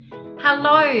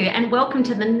Hello, and welcome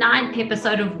to the 9th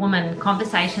episode of Woman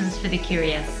Conversations for the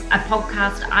Curious, a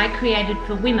podcast I created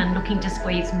for women looking to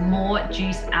squeeze more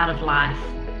juice out of life.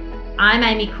 I'm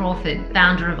Amy Crawford,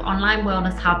 founder of online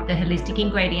wellness hub The Holistic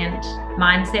Ingredient,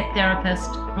 mindset therapist,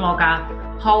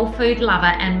 blogger, whole food lover,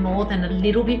 and more than a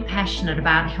little bit passionate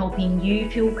about helping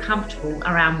you feel comfortable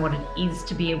around what it is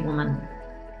to be a woman.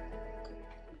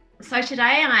 So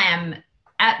today I am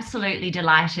absolutely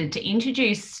delighted to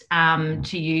introduce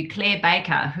to you Claire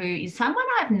Baker, who is someone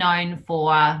I've known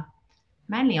for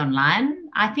mainly online,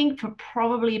 I think for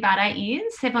probably about 8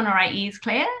 years, 7 or 8 years,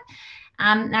 Claire.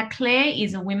 Now, Claire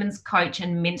is a women's coach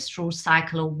and menstrual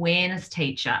cycle awareness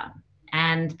teacher.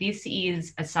 And this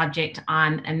is a subject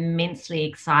I'm immensely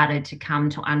excited to come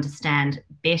to understand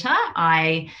better.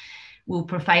 I will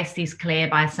preface this, Claire,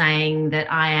 by saying that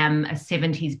I am a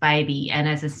 70s baby. And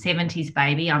as a 70s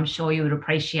baby, I'm sure you would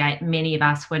appreciate many of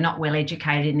us were not well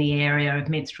educated in the area of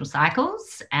menstrual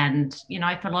cycles. And, you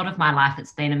know, for a lot of my life,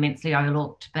 it's been immensely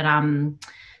overlooked. But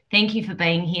thank you for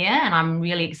being here. And I'm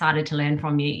really excited to learn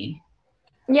from you.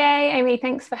 Yay, Amy,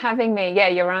 thanks for having me. Yeah,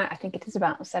 you're right. I think it is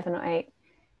about 7 or 8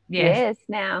 years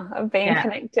now of being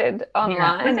connected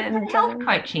online. Was it and health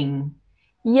coaching?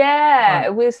 Yeah,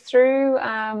 it was through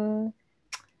IIN,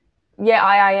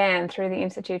 through the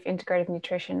Institute of Integrative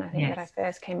Nutrition. I think that I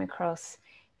first came across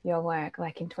your work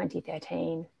like in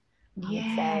 2013.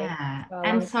 Yeah.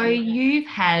 And so you've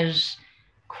had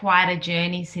quite a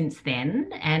journey since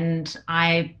then. And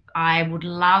I would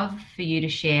love for you to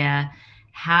share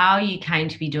how you came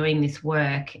to be doing this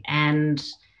work. And,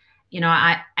 you know,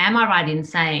 am I right in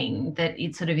saying that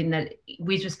it's sort of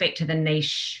with respect to the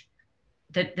niche,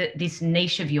 that this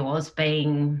niche of yours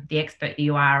being the expert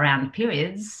you are around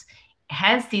periods,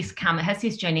 has this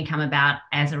journey come about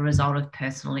as a result of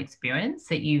personal experience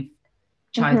that you've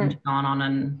chosen to go on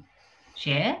and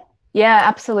share? Yeah,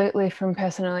 absolutely. From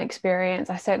personal experience,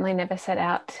 I certainly never set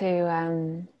out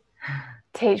to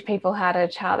teach people how to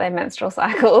chart their menstrual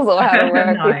cycles or how to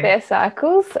work with their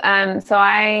cycles. So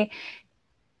I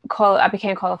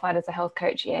became qualified as a health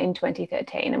coach in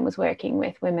 2013 and was working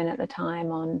with women at the time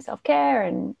on self-care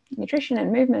and nutrition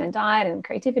and movement and diet and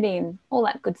creativity and all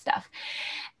that good stuff.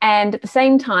 And at the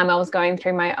same time, I was going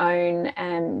through my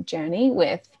own journey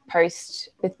with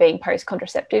being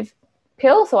post-contraceptive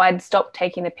pill. So I'd stopped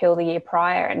taking the pill the year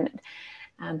prior and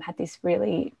had this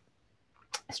really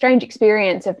strange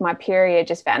experience of my period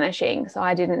just vanishing. So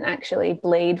I didn't actually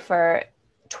bleed for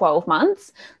 12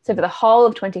 months. So for the whole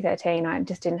of 2013, I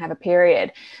just didn't have a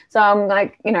period. So I'm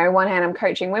like, you know, one hand I'm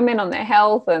coaching women on their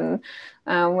health and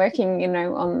working, you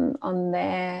know, on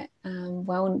their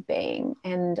well-being.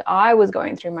 And I was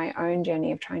going through my own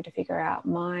journey of trying to figure out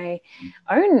my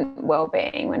own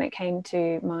well-being when it came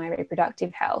to my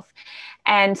reproductive health.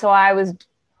 And so I was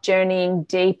journeying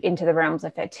deep into the realms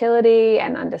of fertility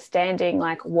and understanding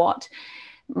like what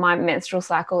my menstrual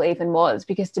cycle even was,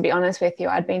 because to be honest with you,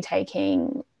 I'd been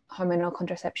taking hormonal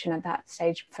contraception at that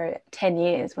stage for 10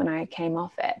 years when I came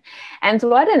off it. And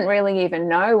so I didn't really even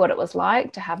know what it was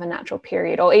like to have a natural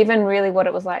period or even really what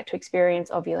it was like to experience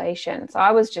ovulation. So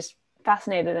I was just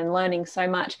fascinated and learning so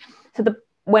much. So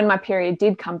when my period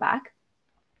did come back,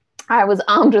 I was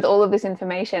armed with all of this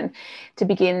information to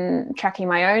begin tracking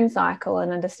my own cycle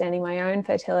and understanding my own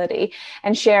fertility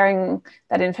and sharing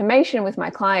that information with my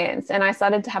clients. And I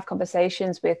started to have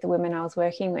conversations with the women I was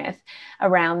working with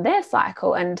around their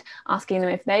cycle and asking them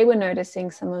if they were noticing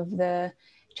some of the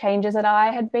changes that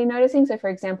I had been noticing. So, for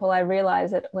example, I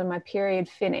realized that when my period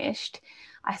finished,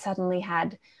 I suddenly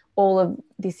had all of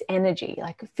this energy,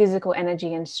 like physical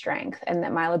energy and strength, and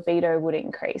that my libido would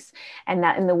increase. And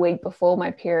that in the week before my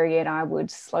period, I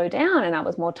would slow down and I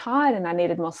was more tired and I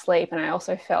needed more sleep. And I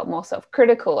also felt more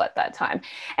self-critical at that time.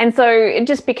 And so it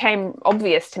just became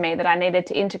obvious to me that I needed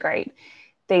to integrate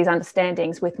these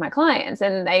understandings with my clients,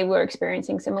 and they were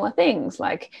experiencing similar things,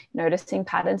 like noticing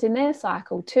patterns in their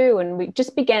cycle too. And we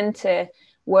just began to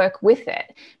work with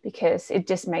it because it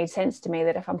just made sense to me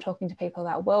that if I'm talking to people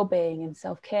about well-being and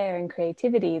self-care and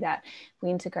creativity, that we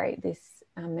integrate this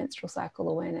menstrual cycle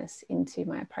awareness into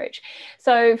my approach.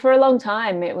 So for a long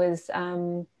time it was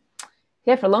for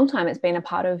a long time it's been a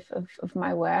part of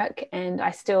my work, and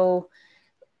I'm still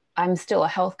a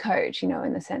health coach, you know,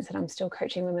 in the sense that I'm still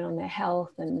coaching women on their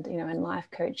health and, you know, and life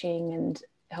coaching and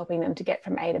helping them to get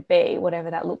from A to B,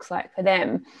 whatever that looks like for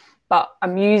them. But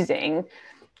I'm using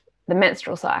the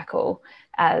menstrual cycle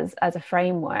as a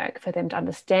framework for them to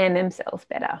understand themselves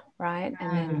better, right?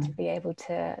 And then to be able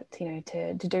to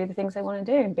do the things they want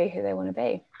to do and be who they want to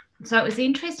be. So it was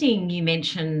interesting you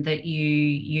mentioned that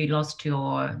you lost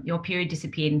your period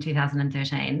disappeared in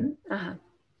 2013.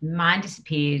 Mine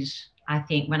disappeared, I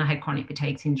think, when I had chronic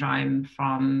fatigue syndrome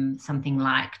from something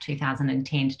like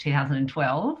 2010 to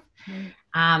 2012.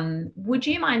 Would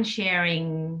you mind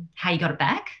sharing how you got it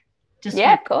back? Just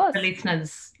yeah, of course. the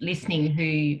listeners listening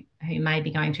who may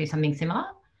be going through something similar.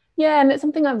 Yeah, and it's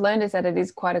something I've learned is that it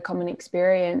is quite a common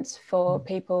experience for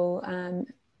people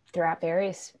throughout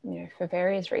various, for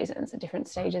various reasons at different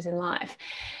stages in life.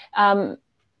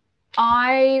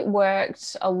 I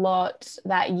worked a lot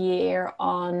that year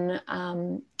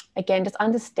on, again, just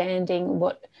understanding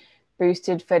what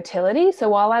boosted fertility. So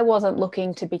while I wasn't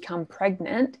looking to become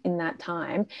pregnant in that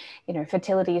time,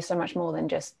 fertility is so much more than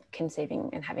just conceiving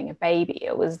and having a baby.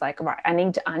 It was like, right, I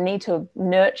need to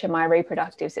nurture my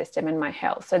reproductive system and my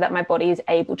health so that my body is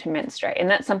able to menstruate. And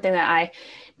that's something that I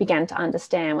began to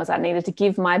understand, was I needed to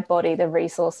give my body the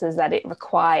resources that it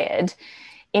required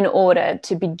in order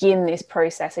to begin this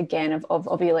process again of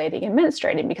ovulating and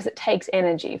menstruating, because it takes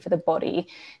energy for the body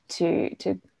to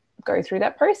go through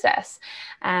that process.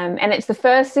 And it's the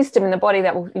first system in the body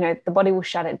that will, the body will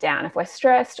shut it down. If we're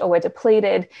stressed or we're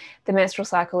depleted, the menstrual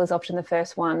cycle is often the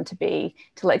first one to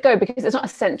let go, because it's not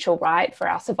essential, right, for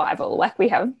our survival. Like, we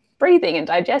have breathing and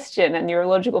digestion and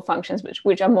neurological functions,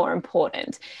 which are more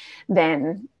important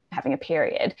than having a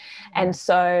period. And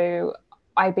so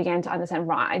I began to understand,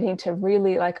 right, I need to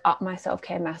really up my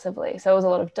self-care massively. So it was a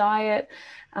lot of diet,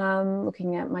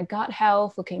 looking at my gut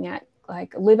health, looking at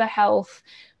liver health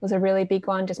was a really big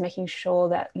one, just making sure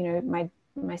that,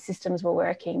 my systems were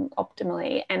working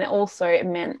optimally. And it also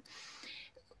meant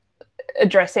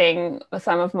addressing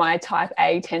some of my type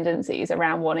A tendencies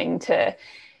around wanting to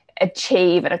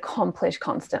achieve and accomplish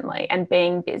constantly and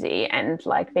being busy and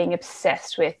being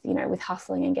obsessed with, with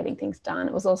hustling and getting things done.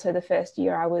 It was also the first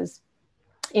year I was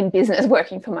in business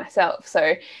working for myself.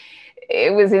 So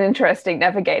it was interesting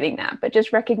navigating that, but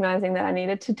just recognizing that I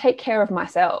needed to take care of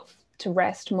myself, to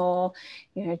rest more,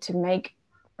 to make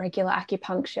regular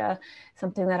acupuncture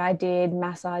something that I did,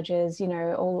 massages,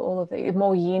 all of the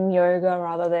more yin yoga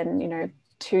rather than,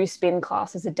 2 spin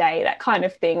classes a day, that kind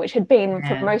of thing, which had been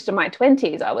for most of my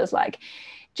 20s. I was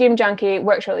gym junkie,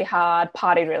 worked really hard,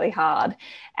 partied really hard.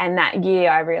 And that year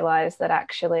I realized that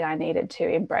actually I needed to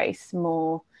embrace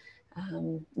more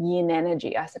yin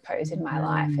energy, I suppose, in my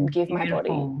life, and give my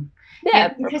body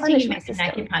replenish my system.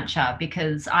 Acupuncture,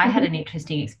 because I had an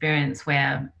interesting experience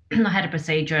where I had a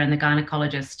procedure and the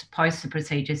gynecologist post the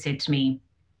procedure said to me,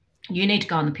 you need to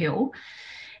go on the pill,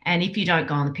 and if you don't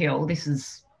go on the pill, this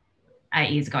is 8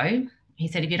 years ago, he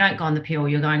said, if you don't go on the pill,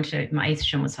 you're going to, my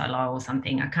estrogen was so low or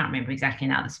something, I can't remember exactly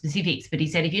now the specifics, but he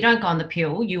said, if you don't go on the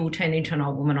pill, you will turn into an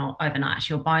old woman overnight.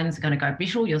 Your bones are going to go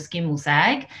brittle, your skin will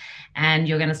sag, and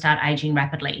you're going to start aging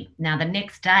rapidly. Now, the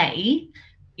next day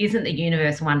isn't the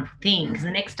universe a wonderful thing, because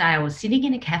the next day I was sitting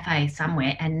in a cafe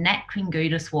somewhere and Nat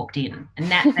Kringoudis walked in, and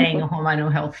Nat being a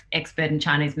hormonal health expert and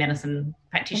Chinese medicine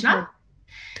practitioner,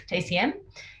 TCM,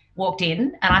 walked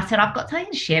in, and I said, I've got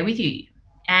something to share with you.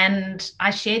 And I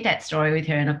shared that story with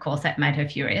her, and of course that made her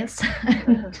furious.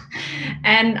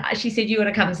 And she said, you got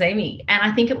to come see me. And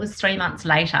I think it was 3 months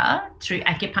later, through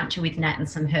acupuncture with Nat and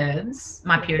some herbs,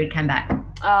 my period came back.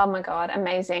 Oh my God,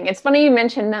 amazing. It's funny you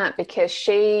mentioned Nat, because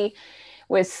she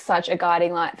was such a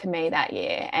guiding light for me that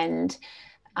year. And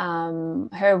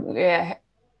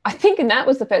I think Nat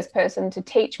was the first person to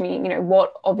teach me,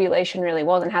 what ovulation really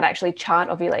was and how to actually chart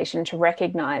ovulation, to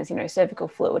recognize, cervical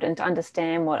fluid, and to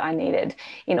understand what I needed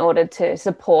in order to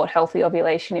support healthy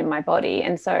ovulation in my body.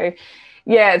 And so,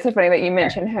 yeah, it's so funny that you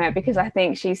mentioned her, because I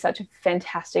think she's such a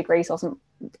fantastic resource and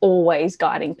always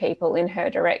guiding people in her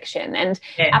direction. And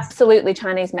absolutely,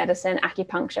 Chinese medicine,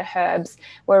 acupuncture, herbs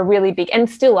were a really big, and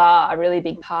still are a really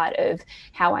big part of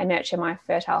how I nurture my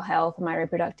fertile health and my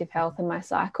reproductive health and my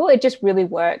cycle. It just really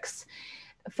works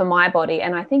for my body.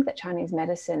 And I think that Chinese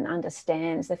medicine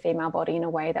understands the female body in a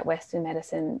way that Western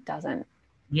medicine doesn't.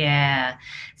 Yeah.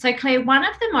 So Claire, one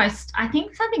of the most, I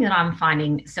think something that I'm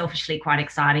finding selfishly quite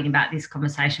exciting about this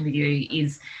conversation with you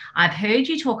is I've heard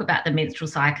you talk about the menstrual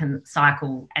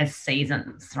cycle as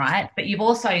seasons, right? But you've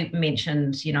also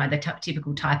mentioned, the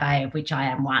typical type A, of which I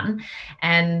am one.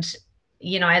 And,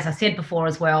 as I said before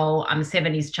as well, I'm a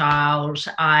 70s child.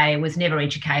 I was never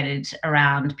educated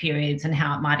around periods and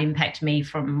how it might impact me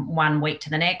from one week to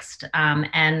the next.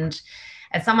 And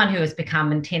as someone who has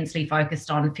become intensely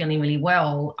focused on feeling really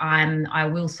well, I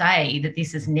will say that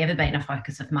this has never been a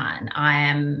focus of mine. I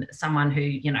am someone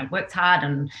who, works hard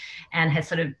and has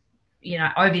sort of,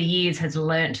 over the years has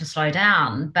learned to slow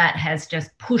down, but has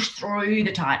just pushed through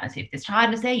the tightness. If there's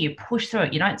tightness there, you push through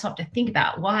it. You don't stop to think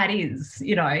about why it is,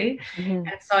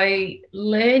 And so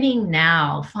learning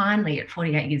now, finally at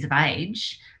 48 years of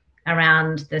age,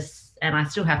 around this, and I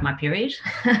still have my period,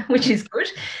 which is good.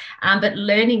 But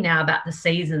learning now about the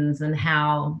seasons and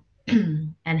how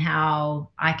and how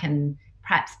I can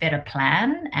perhaps better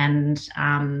plan and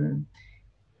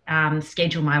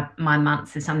schedule my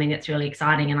months is something that's really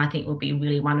exciting, and I think will be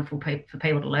really wonderful for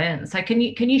people to learn. So can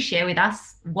you share with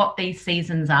us what these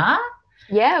seasons are?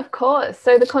 Yeah, of course.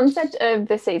 So the concept of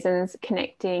the seasons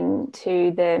connecting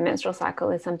to the menstrual cycle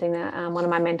is something that one of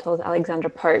my mentors, Alexandra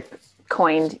Pope,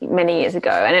 coined many years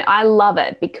ago. And I love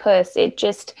it because it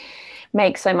just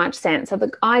makes so much sense. So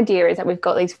the idea is that we've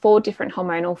got these 4 different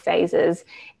hormonal phases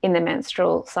in the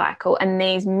menstrual cycle, and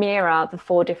these mirror the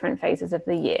 4 different phases of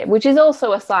the year, which is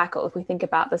also a cycle. If we think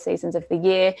about the seasons of the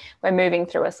year, we're moving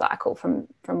through a cycle from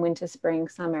winter, spring,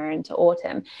 summer into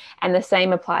autumn. And the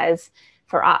same applies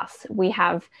for us. We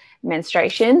have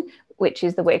menstruation, which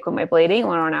is the week when we're bleeding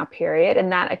or on our period, and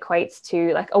that equates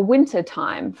to like a winter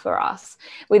time for us.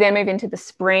 We then move into the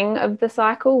spring of the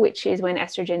cycle, which is when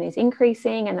estrogen is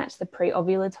increasing, and that's the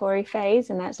pre-ovulatory phase,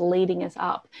 and that's leading us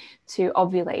up to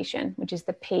ovulation, which is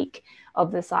the peak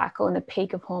of the cycle and the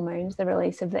peak of hormones, the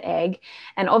release of the egg.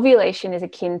 And ovulation is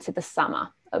akin to the summer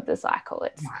of the cycle.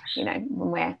 It's, when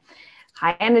we're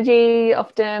high energy,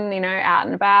 often, out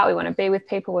and about, we want to be with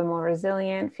people, we're more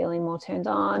resilient, feeling more turned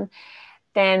on.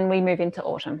 Then we move into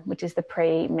autumn, which is the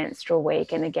pre-menstrual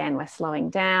week. And again, we're slowing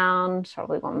down,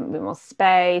 probably want a bit more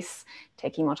space,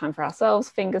 taking more time for ourselves,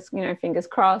 fingers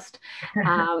crossed.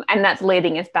 And that's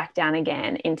leading us back down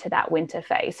again into that winter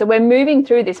phase. So we're moving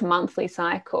through this monthly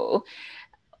cycle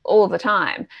all the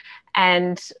time.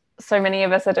 And so many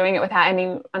of us are doing it without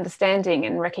any understanding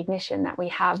and recognition that we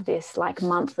have this like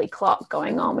monthly clock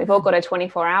going on. We've all got a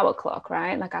 24-hour clock,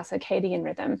 right? Like our circadian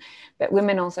rhythm, but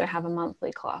women also have a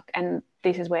monthly clock. And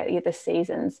this is where the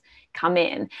seasons come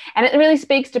in. And it really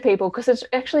speaks to people because it's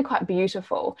actually quite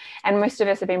beautiful. And most of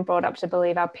us have been brought up to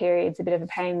believe our period's a bit of a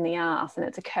pain in the ass and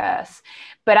it's a curse.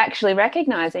 But actually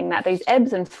recognizing that these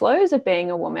ebbs and flows of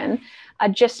being a woman are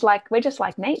we're just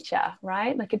like nature,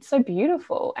 right? Like it's so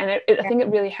beautiful. And I think it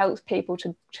really helps people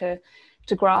to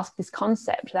grasp this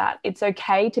concept that it's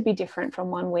okay to be different from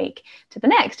one week to the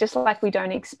next. Just like we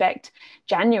don't expect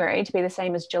January to be the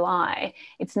same as July,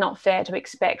 it's not fair to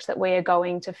expect that we are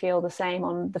going to feel the same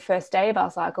on the first day of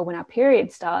our cycle when our period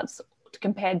starts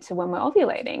compared to when we're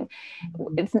ovulating.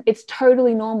 It's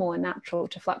totally normal and natural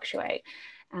to fluctuate.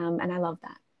 And I love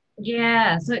that.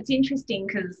 Yeah, so it's interesting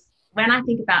because when I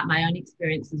think about my own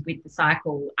experiences with the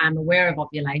cycle, I'm aware of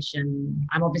ovulation.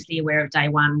 I'm obviously aware of day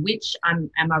one, which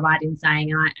am I right in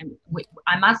saying we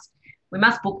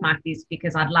must bookmark this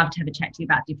because I'd love to have a chat to you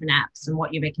about different apps and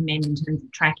what you recommend in terms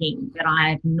of tracking. But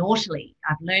I've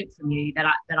learned from you that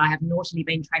I have naughtily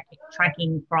been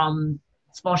tracking from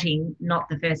spotting, not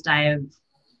the first day of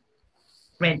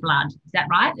red blood. Is that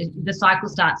right? The cycle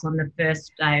starts on the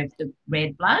first day of the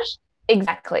red blood.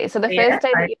 Exactly. So the first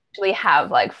day that you actually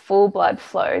have like full blood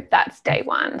flow, that's day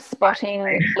one. Spotting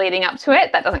leading up to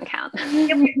it, that doesn't count.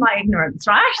 With my ignorance,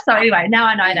 right? So anyway, now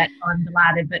I know that, I'm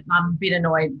delighted, but I'm a bit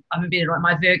annoyed.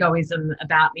 My Virgoism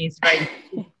about me is very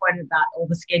disappointed about all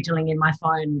the scheduling in my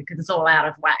phone because it's all out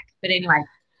of whack. But anyway,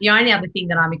 the only other thing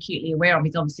that I'm acutely aware of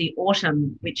is obviously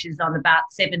autumn, which is on about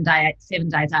 7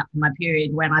 days out from my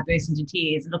period, when I burst into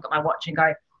tears and look at my watch and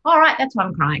go, all right, that's why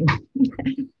I'm crying.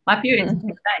 My period's in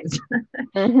 6 days.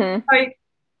 So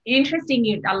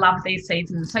interesting. I love these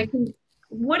seasons. So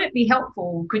would it be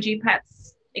helpful? Could you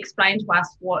perhaps explain to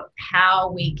us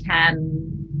how we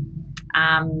can,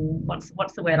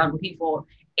 what's the word I'm looking for?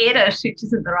 Edit, which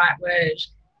isn't the right word,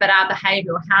 but our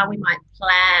behaviour, how we might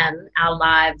plan our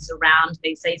lives around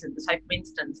these seasons. So for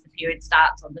instance, the period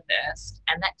starts on the 1st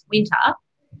and that's winter.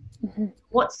 Mm-hmm.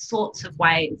 What sorts of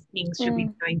things should we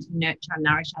be doing to nurture and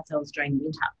nourish ourselves during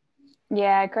winter?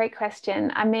 Yeah, great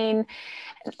question. I mean,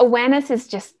 awareness is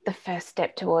just the first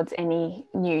step towards any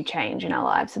new change in our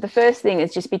lives. So the first thing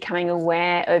is just becoming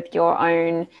aware of your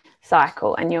own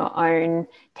cycle and your own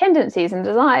tendencies and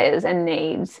desires and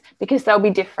needs, because they'll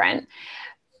be different.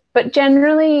 But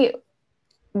generally,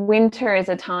 winter is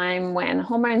a time when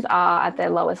hormones are at their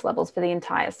lowest levels for the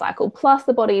entire cycle, plus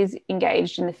the body is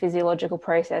engaged in the physiological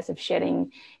process of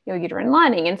shedding your uterine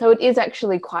lining. And so it is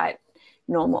actually quite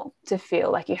normal to feel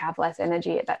like you have less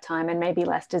energy at that time and maybe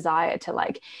less desire to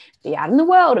like be out in the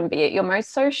world and be at your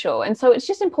most social. And so it's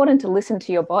just important to listen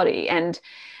to your body. And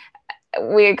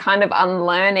we're kind of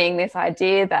unlearning this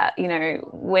idea that,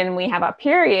 when we have our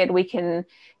period, we can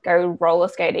go roller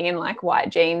skating in like white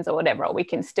jeans or whatever, or we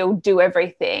can still do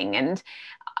everything and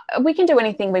we can do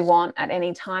anything we want at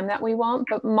any time that we want.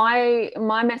 But my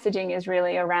messaging is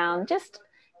really around just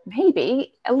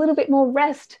maybe a little bit more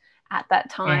rest at that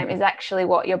time is actually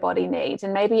what your body needs.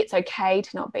 And maybe it's okay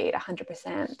to not be at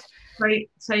 100%.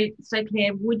 So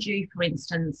Claire, would you, for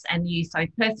instance, and you so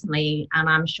personally, and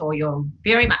I'm sure you're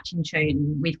very much in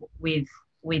tune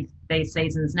with these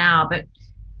seasons now, but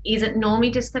is it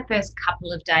normally just the first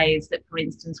couple of days that, for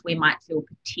instance, we might feel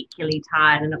particularly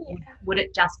tired, and would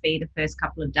it just be the first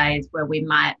couple of days where we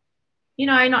might,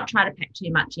 not try to pack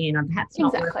too much in, or perhaps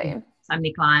not work with so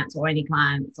many clients or any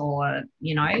clients, or,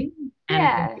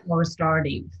 and more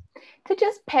restorative? To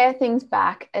just pare things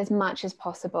back as much as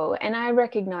possible. And I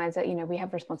recognize that, we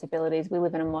have responsibilities. We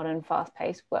live in a modern,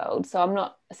 fast-paced world. So I'm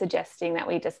not suggesting that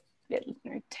we just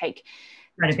take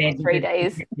 3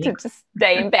 days to just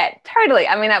stay in bed. Totally.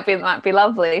 I mean, might be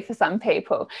lovely for some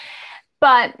people.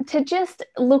 But to just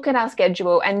look at our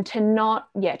schedule and to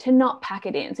not pack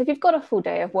it in. So if you've got a full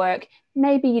day of work,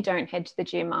 maybe you don't head to the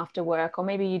gym after work, or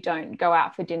maybe you don't go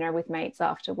out for dinner with mates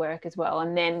after work as well,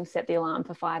 and then set the alarm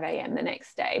for 5 a.m. the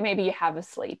next day. Maybe you have a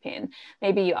sleep in.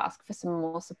 Maybe you ask for some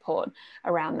more support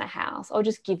around the house, or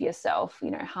just give yourself,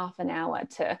 half an hour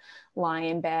to lie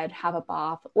in bed, have a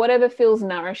bath, whatever feels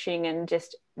nourishing and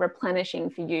just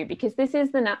replenishing for you, because this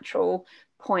is the natural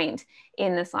point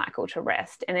in the cycle to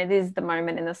rest, and it is the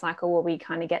moment in the cycle where we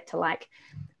kind of get to like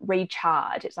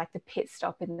recharge. It's like the pit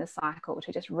stop in the cycle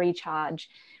to just recharge,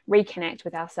 reconnect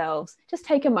with ourselves, just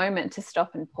take a moment to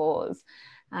stop and pause.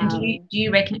 And do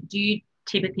you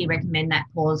typically recommend that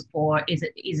pause for, is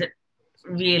it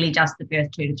really just the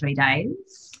first 2 to 3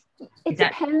 days? It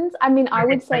depends. I mean, I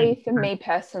would say for me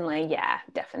personally,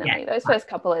 definitely those first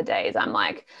couple of days I'm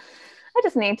like, I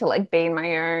just need to like be in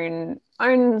my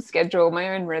own schedule,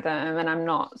 my own rhythm, and I'm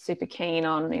not super keen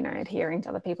on, adhering to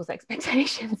other people's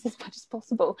expectations as much as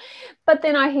possible. But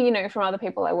then I hear, from other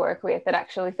people I work with that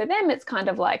actually for them it's kind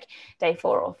of like day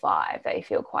 4 or 5, they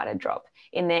feel quite a drop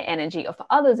in their energy. Or for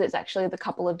others, it's actually the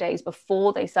couple of days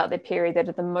before they start their period that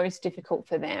are the most difficult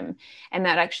for them. And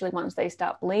that actually once they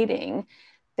start bleeding,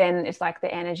 then it's like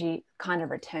the energy kind of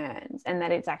returns, and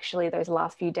that it's actually those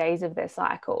last few days of their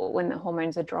cycle when the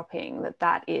hormones are dropping,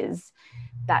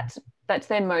 that's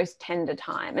their most tender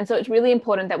time. And so it's really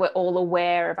important that we're all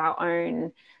aware of our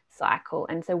own cycle,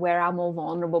 and so where our more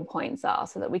vulnerable points are,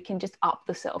 so that we can just up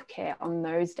the self-care on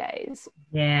those days.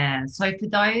 So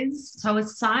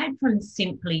aside from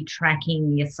simply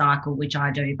tracking your cycle, which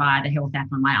I do via the health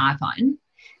app on my iPhone,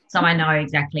 so I know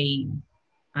exactly,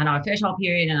 I know a fertile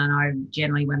period and I know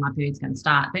generally when my period's going to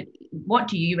start. But what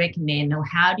do you recommend, or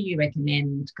how do you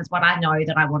recommend? Because what I know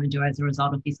that I want to do as a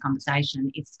result of this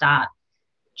conversation is start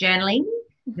journaling,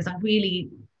 because a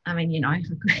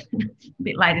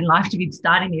bit late in life to be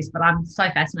starting this, but I'm so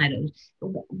fascinated.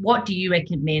 What do you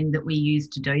recommend that we use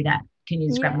to do that? Can you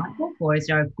just grab a notebook, or is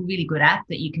there a really good app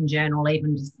that you can journal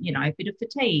even just, a bit of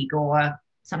fatigue or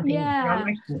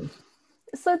something?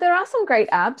 So there are some great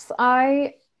apps.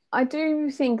 I do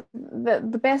think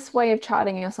that the best way of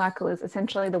charting your cycle is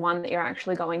essentially the one that you're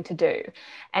actually going to do.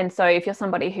 And so if you're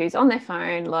somebody who's on their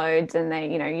phone loads and they,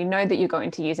 you know that you're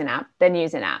going to use an app, then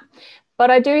use an app.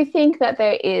 But I do think that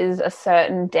there is a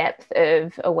certain depth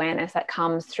of awareness that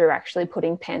comes through actually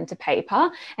putting pen to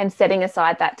paper and setting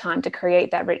aside that time to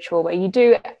create that ritual where you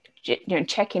do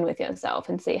check in with yourself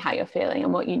and see how you're feeling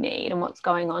and what you need and what's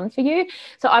going on for you.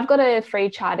 So I've got a free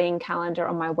charting calendar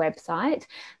on my website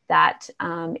that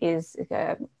is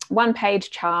a one-page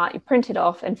chart. You print it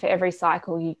off, and for every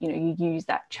cycle you use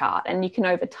that chart, and you can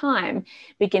over time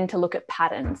begin to look at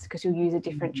patterns, because you'll use a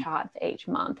different chart for each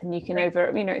month, and you can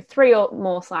over 3 or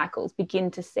more cycles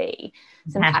begin to see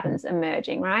some patterns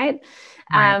emerging, right?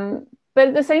 But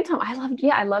at the same time, I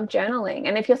love journaling.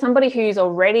 And if you're somebody who's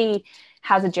already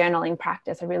has a journaling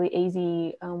practice, a really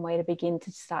easy way to begin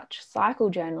to start cycle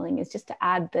journaling is just to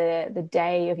add the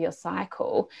day of your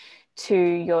cycle to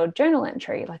your journal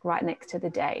entry, like right next to the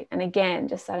date. And again,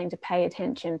 just starting to pay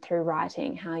attention through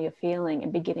writing how you're feeling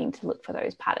and beginning to look for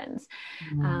those patterns.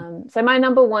 So my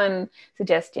number one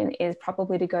suggestion is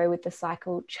probably to go with the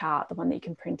cycle chart, the one that you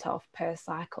can print off per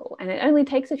cycle. And it only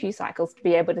takes a few cycles to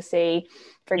be able to see,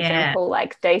 for example,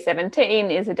 like day 17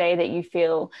 is a day that you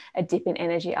feel a dip in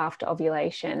energy after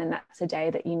ovulation. And that's a day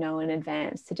that you know in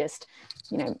advance to just,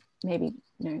 maybe,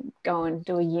 go and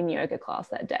do a yin yoga class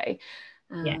that day.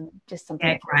 Just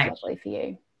something that's lovely for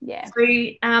you. So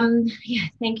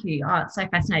thank you. Oh, it's so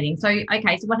fascinating. So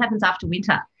so what happens after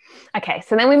winter? Okay,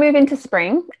 so then we move into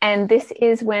spring, and this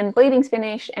is when bleeding's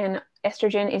finished and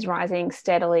estrogen is rising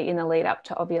steadily in the lead up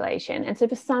to ovulation. And so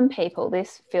for some people,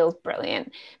 this feels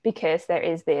brilliant because there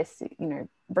is this,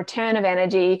 return of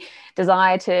energy,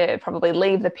 desire to probably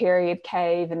leave the period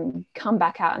cave and come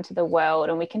back out into the world.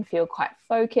 And we can feel quite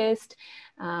focused,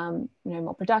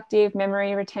 more productive.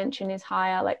 Memory retention is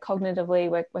higher, like cognitively,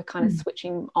 we're kind of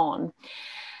switching on.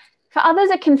 For others,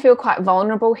 it can feel quite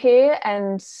vulnerable here.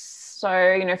 And so,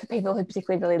 for people who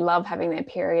particularly really love having their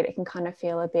period, it can kind of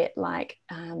feel a bit like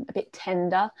a bit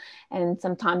tender. And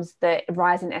sometimes the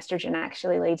rise in estrogen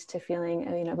actually leads to feeling,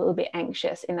 a little bit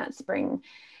anxious in that spring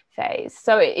phase.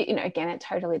 So, again, it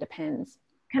totally depends.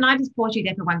 Can I just pause you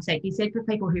there for one sec? You said for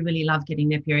people who really love getting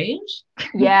their period.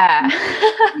 Yeah.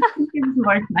 Give some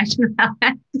more information about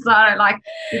that. So,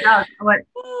 it does.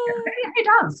 Who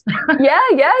does?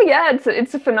 Yeah.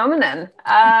 It's a phenomenon.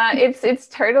 It's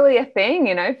totally a thing,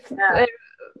 Yeah.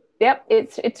 Yep,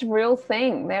 it's a real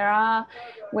thing. There are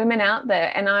women out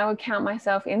there, and I would count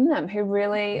myself in them, who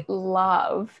really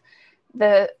love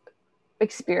the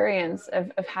experience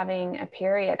of having a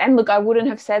period. And look, I wouldn't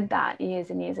have said that years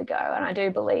and years ago. And I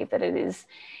do believe that it is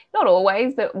not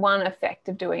always, but one effect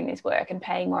of doing this work and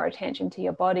paying more attention to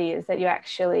your body is that you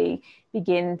actually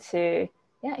begin to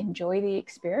enjoy the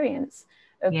experience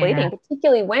of bleeding,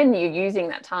 particularly when you're using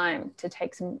that time to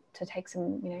take some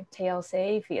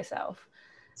TLC for yourself.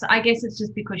 So I guess it's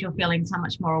just because you're feeling so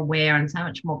much more aware and so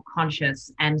much more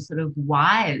conscious and sort of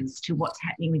wise to what's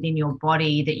happening within your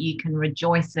body that you can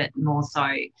rejoice it more so.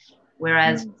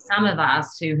 Whereas some of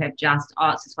us who have just,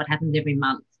 it's just what happens every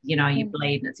month, you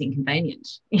bleed and it's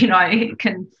inconvenient. It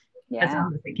can,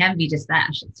 it can be just that.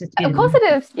 It's just of course it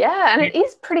is. Yeah. And it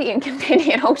is pretty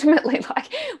inconvenient ultimately.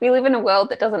 Like, we live in a world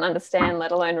that doesn't understand,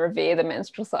 let alone revere the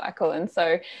menstrual cycle. And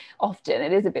so often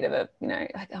it is a bit of a,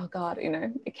 oh God,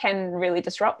 it can really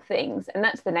disrupt things. And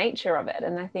that's the nature of it.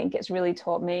 And I think it's really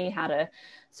taught me how to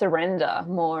surrender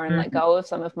more and let go of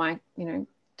some of my,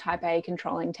 type A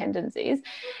controlling tendencies,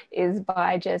 is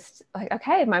by just like,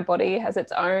 okay, my body has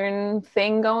its own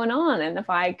thing going on. And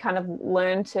if I kind of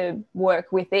learn to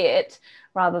work with it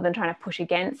rather than trying to push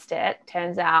against it,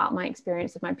 turns out my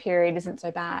experience of my period isn't so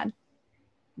bad.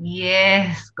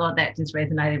 Yes, God, that just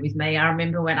resonated with me. I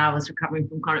remember when I was recovering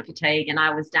from chronic fatigue and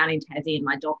I was down in Tassie, and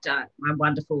my doctor, my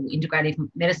wonderful integrative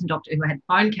medicine doctor who I had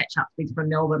phone catch-ups with from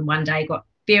Melbourne, one day got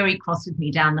very cross with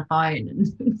me down the phone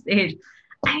and said,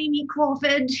 Amy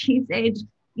Crawford, he said,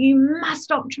 you must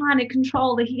stop trying to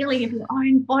control the healing of your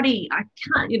own body. I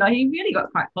can't, he really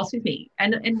got quite cross with me.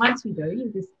 And once we do,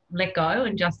 you just let go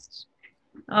and just,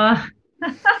 sorry,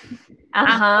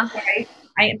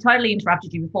 I totally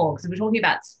interrupted you before because we were talking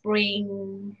about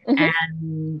spring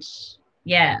and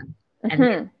Yeah.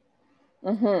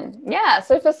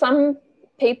 So for some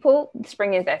people,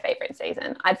 spring is their favorite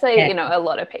season. I'd say, a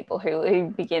lot of people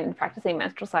who begin practicing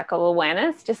menstrual cycle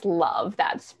awareness just love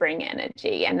that spring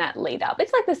energy and that lead up.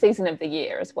 It's like the season of the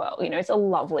year as well. It's a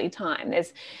lovely time.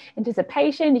 There's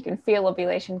anticipation. You can feel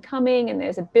ovulation coming and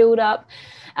there's a build up.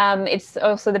 It's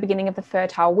also the beginning of the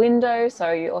fertile window.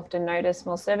 So you often notice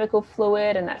more cervical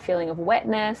fluid and that feeling of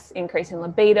wetness, increase in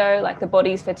libido, like the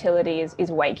body's fertility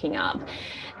is waking up.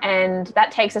 And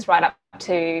that takes us right up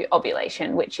to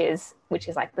ovulation, which is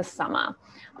like the summer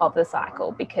of the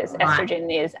cycle, because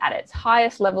estrogen is at its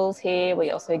highest levels here.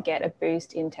 We also get a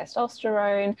boost in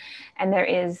testosterone, and there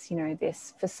is,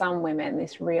 this, for some women,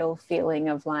 this real feeling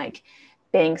of like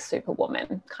being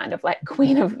superwoman, kind of like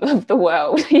queen of the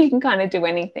world. You can kind of do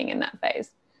anything in that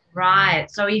phase. Right.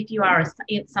 So if you are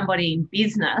somebody in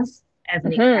business, as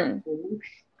an example,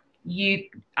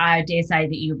 I dare say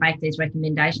that you would make these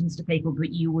recommendations to people,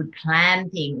 but you would plan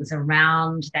things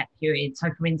around that period. So,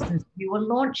 for instance, if you were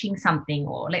launching something,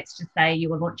 or let's just say you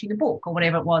were launching a book or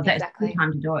whatever it was, that's a good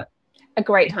time to do it. A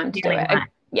great time to do it.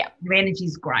 Your energy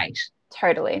is great.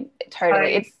 Totally.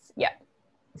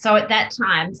 So at that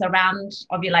time, so around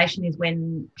ovulation is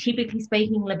when, typically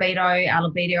speaking, our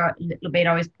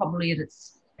libido is probably at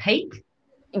its peak.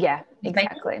 Yeah,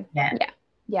 exactly.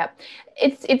 Yeah.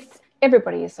 It's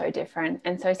everybody is so different,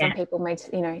 and so some people may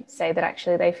say that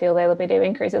actually they feel their libido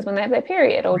increases when they have their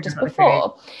period or just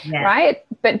before, right?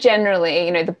 But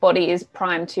generally, the body is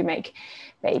primed to make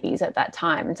babies at that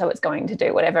time, and so it's going to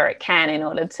do whatever it can in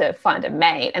order to find a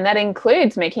mate, and that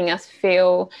includes making us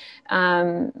feel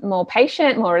more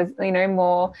patient,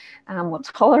 more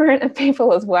tolerant of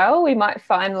people as well. We might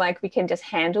find like we can just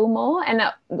handle more, and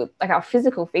that, like, our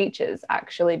physical features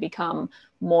actually become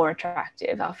more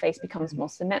attractive. Our face becomes more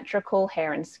symmetrical.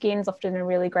 Hair and skin's often a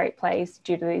really great place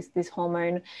due to this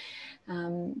hormone,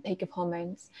 peak of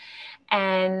hormones.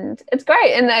 And it's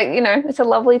great. And it's a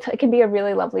lovely, it can be a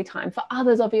really lovely time. For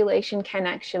others, ovulation can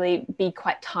actually be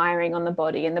quite tiring on the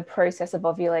body, and the process of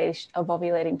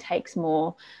ovulating takes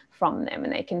more from them,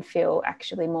 and they can feel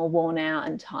actually more worn out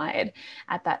and tired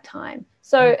at that time.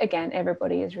 So again,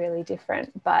 everybody is really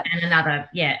different. But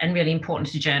and really important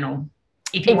to journal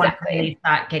if you want to really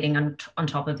start getting on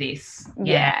top of this.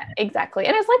 Yeah, exactly.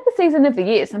 And it's like the season of the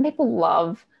year. Some people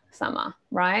love summer,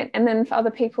 right? And then for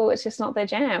other people, it's just not their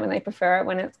jam, and they prefer it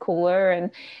when it's cooler, and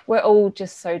we're all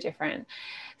just so different.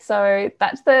 So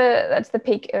that's the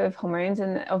peak of hormones,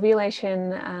 and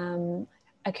ovulation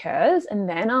occurs. And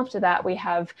then after that, we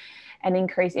have an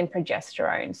increase in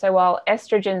progesterone. So while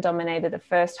estrogen dominated the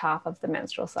first half of the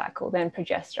menstrual cycle, then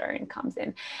progesterone comes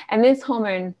in. And this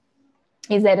hormone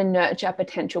is there to nurture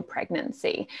potential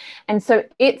pregnancy. And so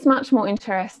it's much more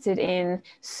interested in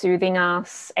soothing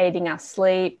us, aiding us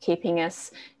sleep, keeping us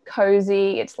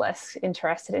cozy. It's less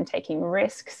interested in taking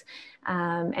risks.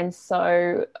 And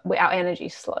so our energy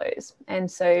slows. And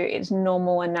so it's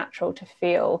normal and natural to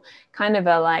feel kind of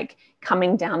a like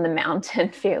coming down the mountain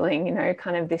feeling,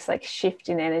 kind of this like shift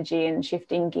in energy and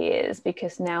shifting gears,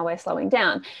 because now we're slowing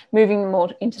down, moving more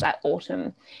into that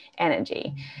autumn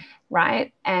energy.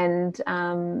 Right. And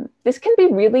this can be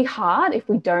really hard if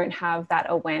we don't have that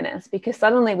awareness, because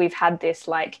suddenly we've had this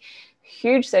like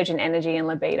huge surge in energy and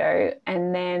libido.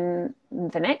 And then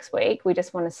the next week, we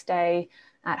just want to stay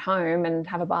at home and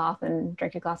have a bath and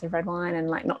drink a glass of red wine and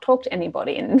like not talk to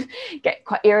anybody, and get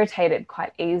quite irritated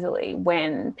quite easily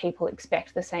when people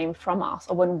expect the same from us,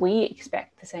 or when we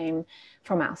expect the same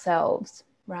from ourselves.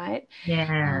 Right.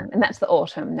 Yeah. And that's the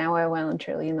autumn. Now we're well and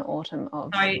truly in the autumn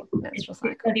of menstrual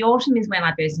cycle. So the autumn is when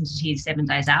I burst into tears 7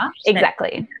 days out.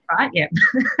 Exactly. Right. Yeah.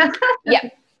 Yeah.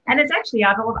 And it's actually,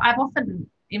 I've often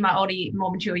in my older,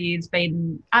 more mature years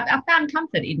I've found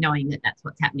comfort in knowing that that's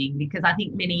what's happening, because I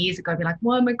think many years ago I'd be like,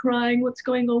 why am I crying? What's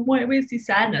going on? Where's this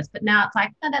sadness? But now it's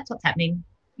like, no, that's what's happening.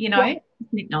 It's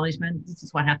an acknowledgement. This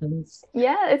is what happens.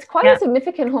 Yeah, it's quite a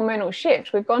significant hormonal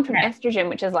shift. We've gone from estrogen,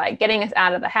 which is like getting us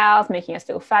out of the house, making us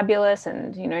feel fabulous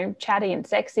and, chatty and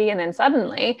sexy. And then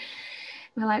suddenly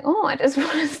we're like, oh, I just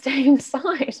want to stay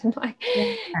inside and like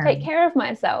take care of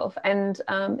myself. And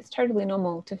it's totally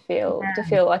normal to feel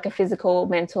like a physical,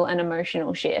 mental and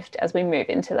emotional shift as we move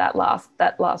into that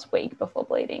last week before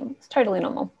bleeding. It's totally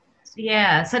normal.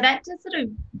 Yeah. So that just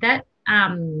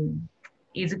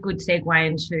is a good segue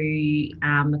into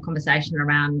a conversation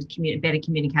around better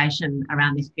communication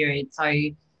around this period. So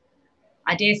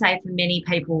I dare say for many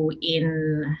people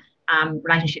in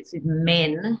relationships with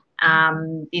men,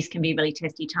 this can be a really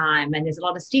testy time, and there's a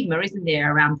lot of stigma, isn't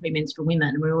there, around premenstrual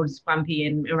women. We're all just grumpy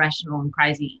and irrational and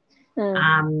crazy.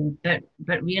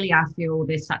 But really I feel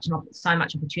there's so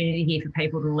much opportunity here for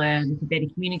people to learn to better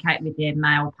communicate with their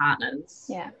male partners.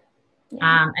 Yeah.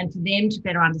 And for them to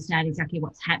better understand exactly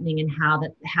what's happening and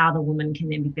how the woman can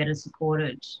then be better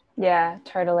supported. Yeah,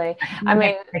 totally. I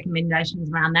mean, recommendations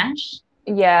around that.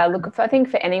 Yeah, look, I think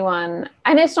for anyone,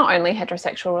 and it's not only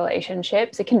heterosexual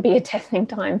relationships, it can be a testing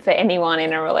time for anyone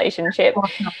in a relationship. Of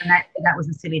course not, and that was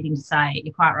a silly thing to say.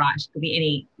 You're quite right. It could be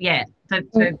any,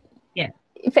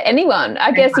 for anyone,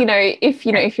 I guess, if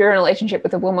you're in a relationship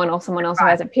with a woman or someone else who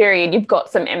has a period, you've got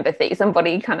some empathy.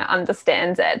 Somebody kind of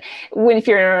understands it. If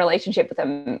you're in a relationship with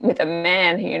a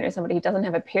man who, somebody who doesn't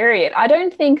have a period, I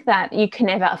don't think that you can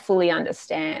ever fully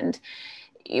understand.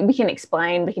 We can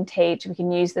explain, we can teach, we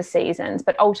can use the seasons,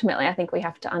 but ultimately I think we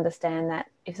have to understand that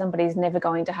if somebody's never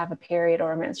going to have a period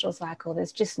or a menstrual cycle,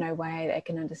 there's just no way they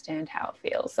can understand how it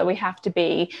feels. So we have to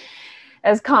be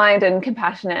as kind and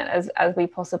compassionate as we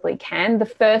possibly can. The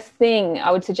first thing I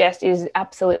would suggest is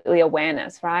absolutely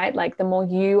awareness, right? Like the more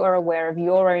you are aware of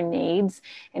your own needs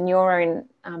and your own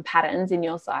patterns in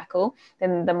your cycle,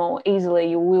 then the more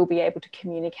easily you will be able to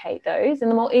communicate those,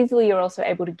 and the more easily you're also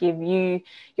able to give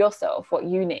yourself what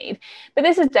you need. But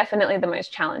this is definitely the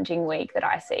most challenging week that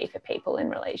I see for people in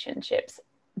relationships.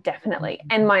 Definitely.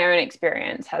 And my own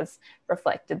experience has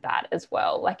reflected that as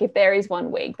well. Like if there is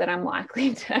one week that I'm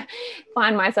likely to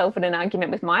find myself in an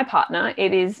argument with my partner,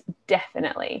 it is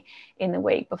definitely in the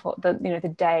week before the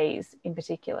days in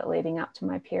particular leading up to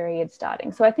my period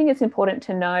starting. So I think it's important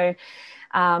to know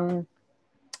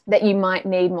that you might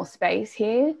need more space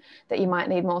here, that you might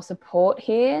need more support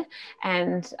here.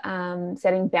 And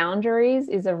setting boundaries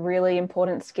is a really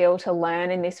important skill to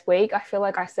learn in this week. I feel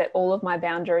like I set all of my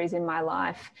boundaries in my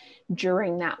life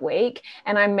during that week,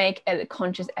 and I make a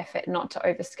conscious effort not to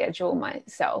overschedule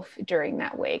myself during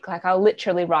that week. Like I'll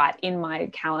literally write in my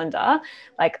calendar,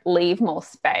 like leave more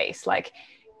space, like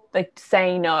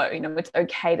say no, it's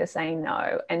okay to say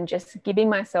no, and just giving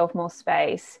myself more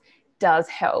space does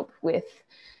help with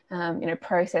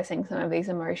processing some of these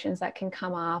emotions that can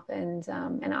come up, and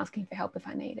asking for help if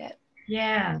I need it.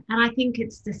 Yeah. And I think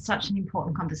it's just such an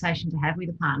important conversation to have with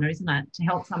a partner, isn't it? To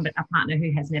help a partner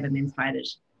who has never menstruated,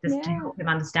 just to help them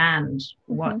understand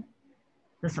what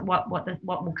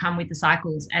will come with the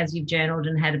cycles as you've journaled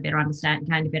and had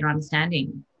gained a better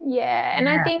understanding. Yeah. And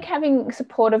I think having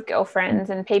supportive girlfriends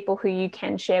and people who you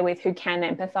can share with, who can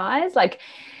empathize, like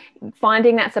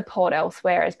finding that support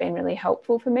elsewhere has been really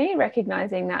helpful for me,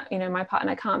 recognizing that, my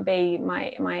partner can't be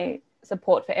my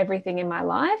support for everything in my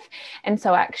life. And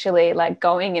so actually like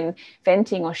going and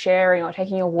venting or sharing or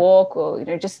taking a walk or,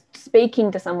 just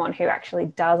speaking to someone who actually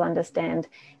does understand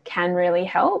can really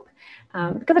help.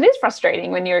 Because it is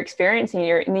frustrating when you're experiencing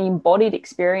in the embodied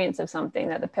experience of something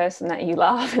that the person that you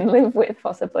love and live with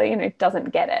possibly,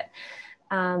 doesn't get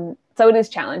it. So it is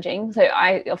challenging. So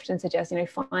I often suggest,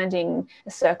 finding a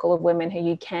circle of women who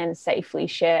you can safely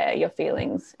share your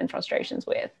feelings and frustrations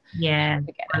with. Yeah,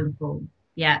 wonderful.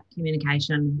 Yeah,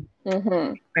 communication,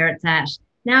 where it's at.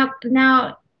 Now,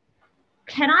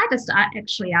 can I just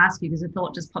actually ask you, because a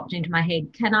thought just popped into my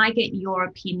head, can I get your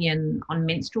opinion on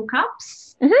menstrual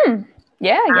cups? Mm-hmm.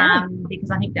 Yeah. Because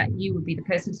I think that you would be the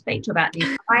person to speak to about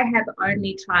this. I have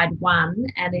only tried one,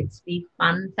 and it's the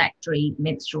Fun Factory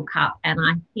menstrual cup. And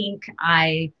I think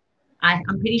I'm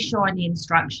pretty sure in the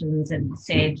instructions it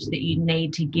said that you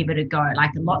need to give it a go.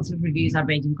 Like lots of reviews I've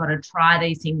read, you've got to try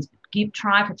these things.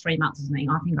 Try for 3 months or something.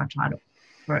 I think I tried it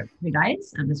for 2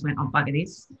 days and just went, oh, bugger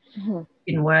this. Mm-hmm.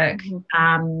 Didn't work.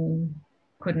 Mm-hmm.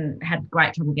 Had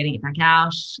great trouble getting it back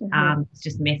out. Mm-hmm. It's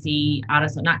just messy. I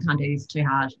just thought, no, I can't do this, too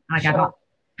hard. And I gave up.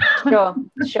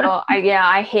 Sure.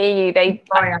 I hear you.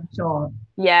 I'm sure.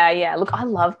 Yeah. Look, I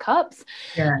love cups.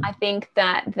 Yeah. I think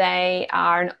that they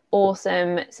are an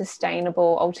awesome,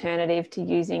 sustainable alternative to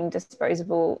using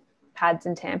disposable pads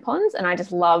and tampons. And I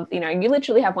just love, you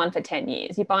literally have one for 10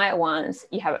 years. You buy it once,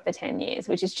 you have it for 10 years,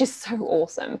 which is just so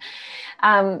awesome.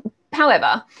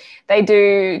 However, they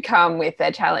do come with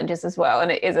their challenges as well.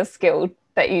 And it is a skill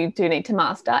that you do need to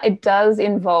master. It does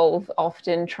involve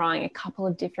often trying a couple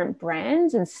of different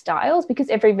brands and styles, because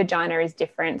every vagina is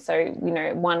different. So,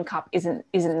 one cup isn't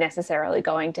necessarily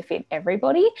going to fit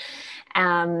everybody,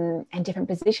 and different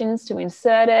positions to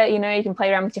insert it. You can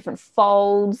play around with different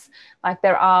folds. Like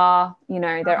there are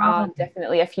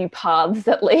definitely a few paths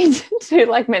that lead to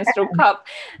like menstrual cup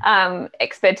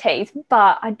expertise,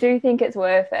 but I do think it's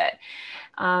worth it.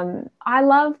 I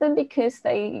love them because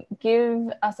they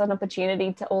give us an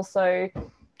opportunity to also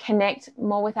connect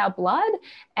more with our blood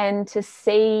and to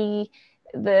see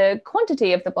the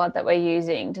quantity of the blood that we're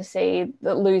using, to see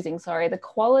the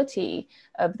quality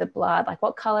of the blood, like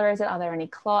what color is it, are there any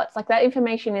clots, like that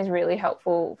information is really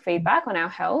helpful feedback on our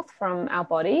health from our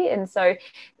body. And so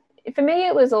for me,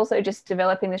 it was also just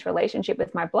developing this relationship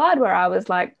with my blood where I was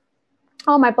like,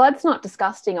 oh, my blood's not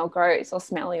disgusting or gross or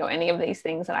smelly or any of these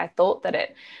things that I thought that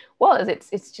it was.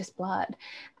 It's just blood.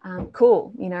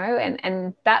 Cool,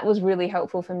 and that was really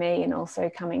helpful for me, and also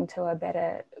coming to a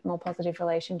better, more positive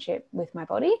relationship with my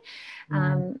body.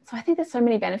 So I think there's so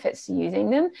many benefits to using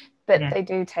them, but they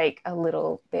do take a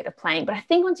little bit of playing. But I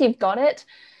think once you've got it,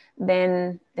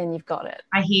 then you've got it.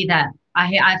 I hear that.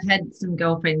 I've had some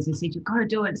girlfriends who said, you've got to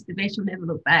do it, it's the best, you'll never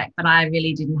look back. But I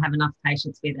really didn't have enough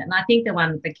patience with it. And I think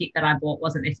the kit that I bought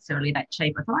wasn't necessarily that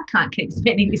cheap. I thought, I can't keep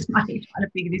spending this money trying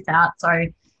to figure this out. So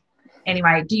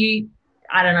anyway,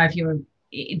 I don't know if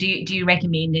do you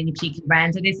recommend any particular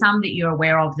brands? Are there some that you're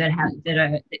aware of that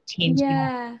tend to be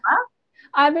more?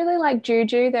 I really like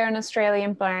Juju. They're an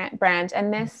Australian brand,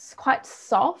 and they're quite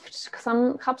soft.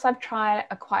 Some cups I've tried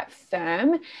are quite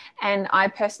firm, and I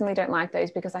personally don't like those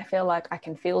because I feel like I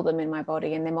can feel them in my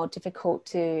body and they're more difficult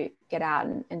to get out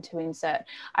and to insert.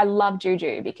 I love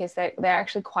Juju because they're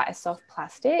actually quite a soft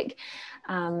plastic,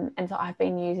 and so I've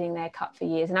been using their cup for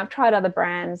years. And I've tried other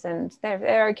brands and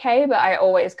they're okay, but I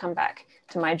always come back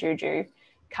to my Juju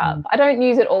cup. I don't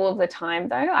use it all of the time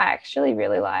though. I actually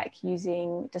really like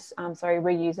using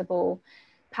reusable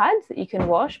pads that you can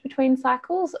wash between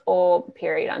cycles, or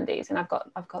period undies, and I've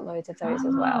got loads of those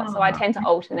as well. So I tend to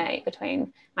alternate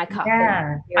between my cup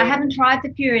and I haven't tried the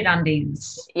period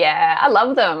undies. Yeah, I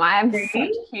love them. I am such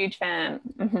a huge fan.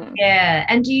 Yeah.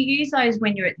 And do you use those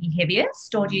when you're at your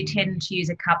heaviest, or do you tend to use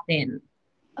a cup then?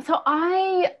 So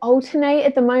I alternate.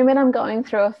 At the moment, I'm going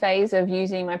through a phase of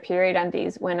using my period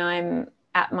undies when I'm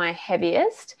at my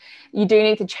heaviest. You do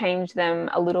need to change them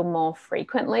a little more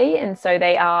frequently, and so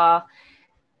they are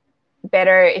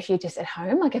better if you're just at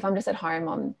home. Like if I'm just at home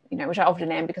on, which I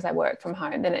often am because I work from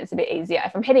home, then it's a bit easier.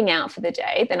 If I'm heading out for the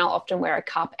day, then I'll often wear a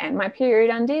cup and my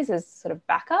period undies as sort of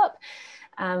backup.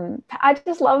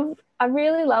 I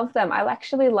really love them. I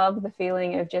actually love the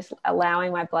feeling of just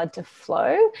allowing my blood to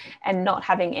flow and not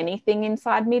having anything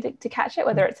inside me to catch it,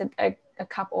 whether it's a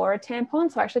cup or a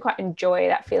tampon. So I actually quite enjoy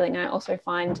that feeling. I also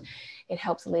find it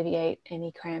helps alleviate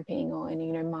any cramping or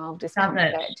any, mild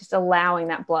discomfort. Just allowing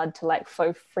that blood to like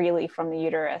flow freely from the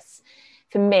uterus.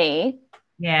 For me,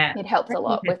 it helps a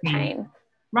lot with pain.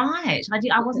 Right.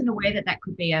 I wasn't aware that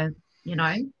could be a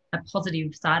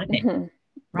positive side effect. Mm-hmm.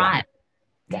 Right.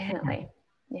 Yeah. Definitely.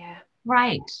 Yeah.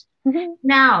 Great. Mm-hmm.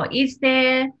 Now, is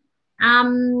there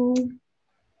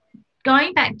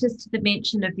going back just to the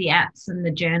mention of the apps and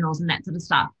the journals and that sort of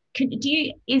stuff?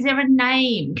 Is there a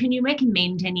name? Can you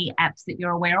recommend any apps that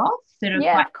you're aware of that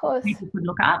of course people could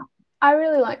look up? I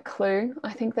really like Clue.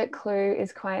 I think that Clue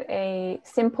is quite a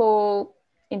simple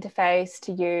interface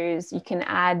to use. You can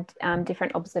add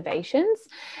different observations.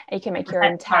 You can make your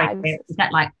own tags. Is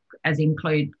that like as in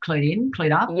clued in,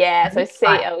 clued up? Yeah, so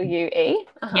CLUE.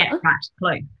 Yeah, right,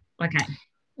 Clue. Okay.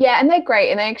 Yeah, and they're great,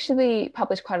 and they actually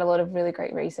publish quite a lot of really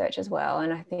great research as well.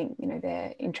 And I think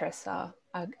their interests are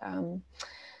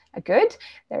good.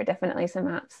 There are definitely some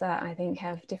apps that I think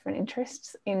have different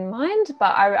interests in mind,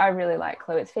 but I really like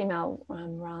Clue. It's female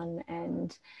run,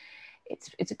 and it's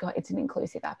an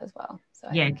inclusive app as well. So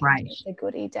great. It's a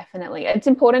goodie, definitely. It's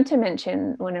important to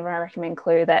mention whenever I recommend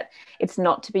Clue that it's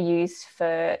not to be used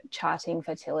for charting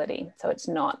fertility. So it's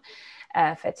not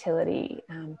a fertility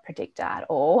predictor at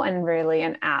all, and really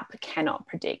an app cannot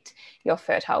predict your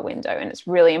fertile window. And it's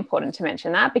really important to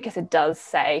mention that because it does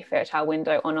say fertile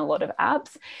window on a lot of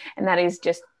apps, and that is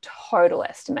just total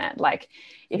estimate. Like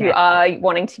if you are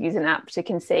wanting to use an app to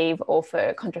conceive or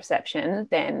for contraception,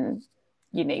 then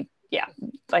you need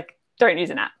don't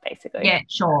use an app, basically. Yeah,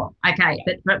 sure. Okay.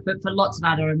 But for lots of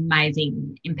other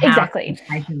amazing empowering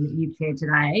information that you've shared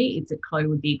today, Clue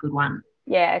would be a good one.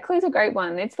 Yeah, Clue's a great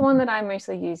one. It's the one that I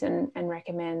mostly use and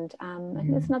recommend. I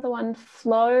think there's another one,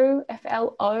 Flow,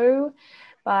 FLO,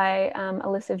 by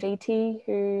Alyssa Vitti,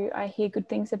 who I hear good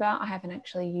things about. I haven't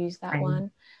actually used that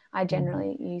one. I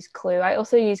generally use Clue. I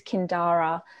also use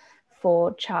Kindara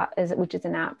which is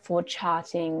an app for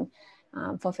charting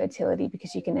for fertility,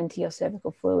 because you can enter your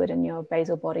cervical fluid and your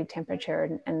basal body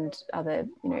temperature and other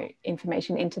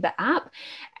information into the app,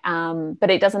 but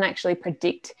it doesn't actually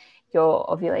predict your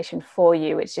ovulation for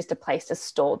you. It's just a place to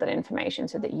store that information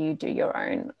so that you do your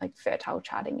own fertile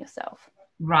charting yourself.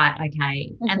 Right,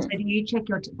 okay. And so do you check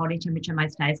your body temperature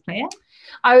most days, Claire?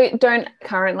 I don't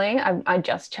currently. I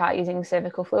just chart using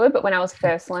cervical fluid, but when I was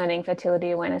first learning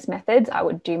fertility awareness methods, I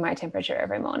would do my temperature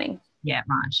every morning. Yeah,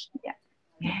 right. Yeah.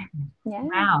 Yeah.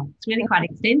 Wow, it's really quite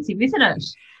extensive, isn't it?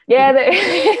 Yeah, there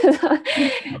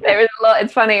is a lot.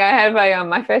 It's funny. I have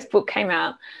my first book came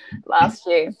out last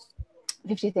year,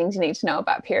 50 Things You Need to Know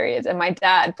About Periods, and my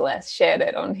dad, bless, shared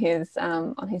it on his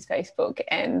Facebook,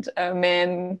 and a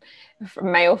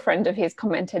male friend of his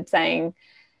commented saying,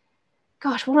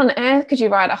 "Gosh, what on earth could you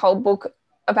write a whole book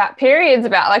about periods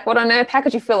about? Like, what on earth? How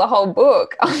could you fill a whole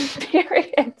book on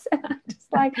periods?" And I'm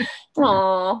just like,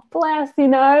 "Oh, bless,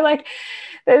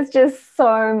 there's just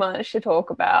so much to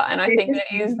talk about." And I think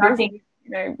there is this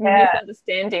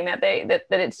misunderstanding that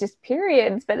it's just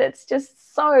periods, but it's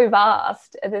just so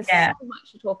vast. There's so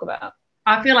much to talk about.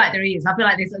 I feel like there is. I feel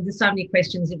like there's so many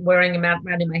questions whirring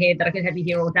around in my head that I could have you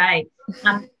here all day.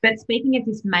 But speaking of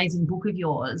this amazing book of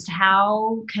yours,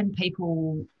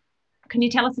 can you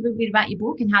tell us a little bit about your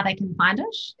book and how they can find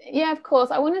it? Yeah, of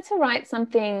course. I wanted to write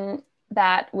something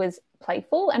that was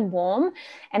playful and warm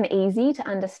and easy to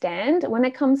understand. When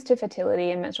it comes to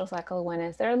fertility and menstrual cycle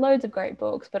awareness, there are loads of great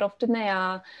books, but often they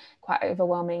are quite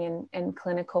overwhelming and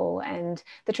clinical. And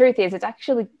the truth is, it's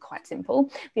actually quite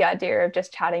simple, the idea of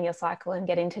just charting your cycle and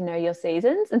getting to know your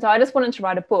seasons. And so I just wanted to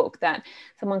write a book that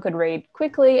someone could read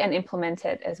quickly and implement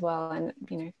it as well, and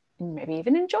maybe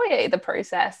even enjoy the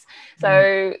process.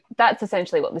 So that's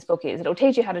essentially what this book is. It'll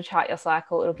teach you how to chart your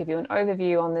cycle. It'll give you an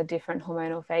overview on the different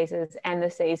hormonal phases and the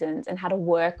seasons and how to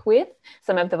work with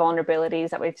some of the vulnerabilities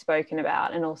that we've spoken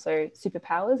about, and also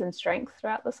superpowers and strengths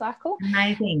throughout the cycle.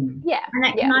 Amazing. Yeah.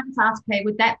 Can I just ask, Claire,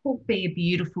 would that book be a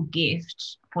beautiful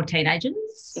gift for teenagers?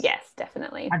 Yes,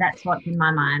 definitely. Oh, that's what's in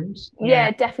my mind.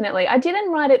 Yeah, definitely. I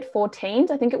didn't write it for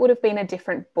teens. I think it would have been a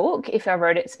different book if I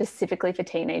wrote it specifically for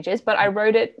teenagers, but I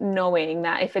wrote it knowing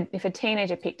that if a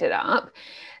teenager picked it up,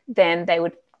 then they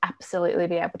would absolutely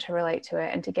be able to relate to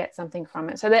it and to get something from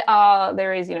it. So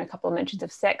there is, a couple of mentions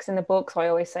of sex in the book. So I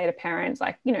always say to parents,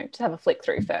 just have a flick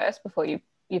through first before you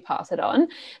pass it on.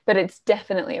 But it's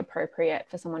definitely appropriate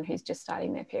for someone who's just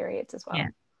starting their periods as well. Yeah.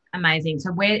 Amazing.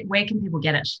 So where can people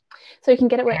get it? So you can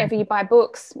get it wherever you buy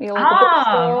books. Your local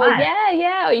bookstore. Right.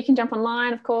 Yeah. Or you can jump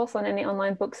online, of course, on any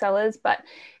online booksellers. But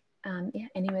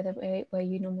anywhere where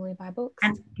you normally buy books.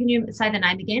 And can you say the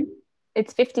name again?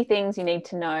 It's 50 Things You Need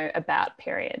to Know About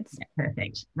Periods. Yeah,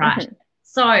 perfect. Right. Mm-hmm.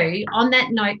 So on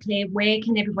that note, Claire, where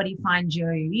can everybody find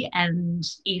you? And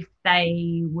if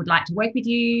they would like to work with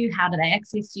you, how do they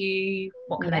access you?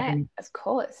 What can they do? Of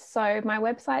course. So my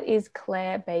website is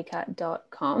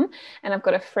clairebaker.com, and I've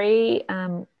got a free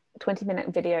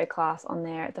 20-minute video class on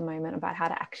there at the moment about how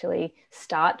to actually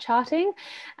start charting,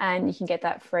 and you can get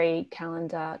that free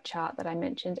calendar chart that I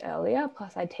mentioned earlier.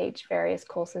 Plus I teach various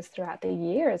courses throughout the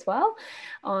year as well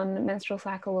on menstrual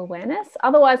cycle awareness.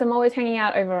 Otherwise, I'm always hanging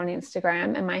out over on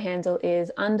Instagram, and my handle is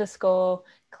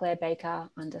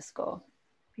 _ClaireBaker_.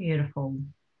 Beautiful.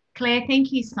 Claire,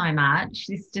 thank you so much.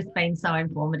 This has just been so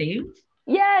informative.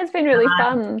 Yeah, it's been really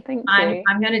fun. Thank you.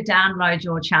 I'm going to download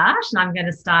your chart, and I'm going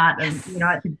to start, at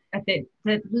the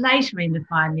later end of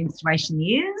my menstruation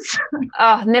years.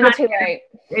 Oh, never too late.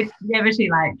 It's never too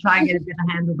late. Try and get a bit of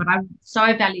a handle. But I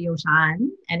so value your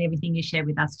time and everything you shared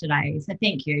with us today. So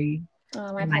thank you.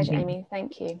 Oh, my pleasure, Amy.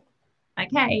 Thank you.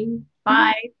 Okay.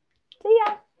 Bye. See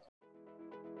ya.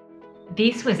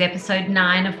 This was episode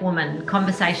 9 of Woman,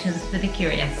 Conversations for the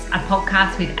Curious, a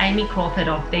podcast with Amy Crawford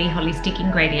of The Holistic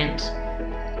Ingredient.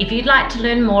 If you'd like to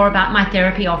learn more about my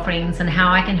therapy offerings and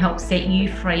how I can help set you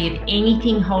free of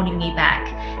anything holding you back,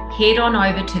 head on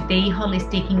over to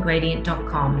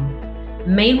theholisticingredient.com.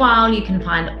 Meanwhile, you can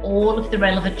find all of the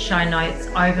relevant show notes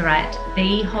over at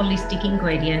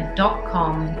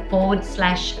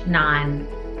theholisticingredient.com/9.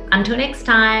 Until next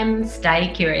time, stay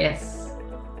curious.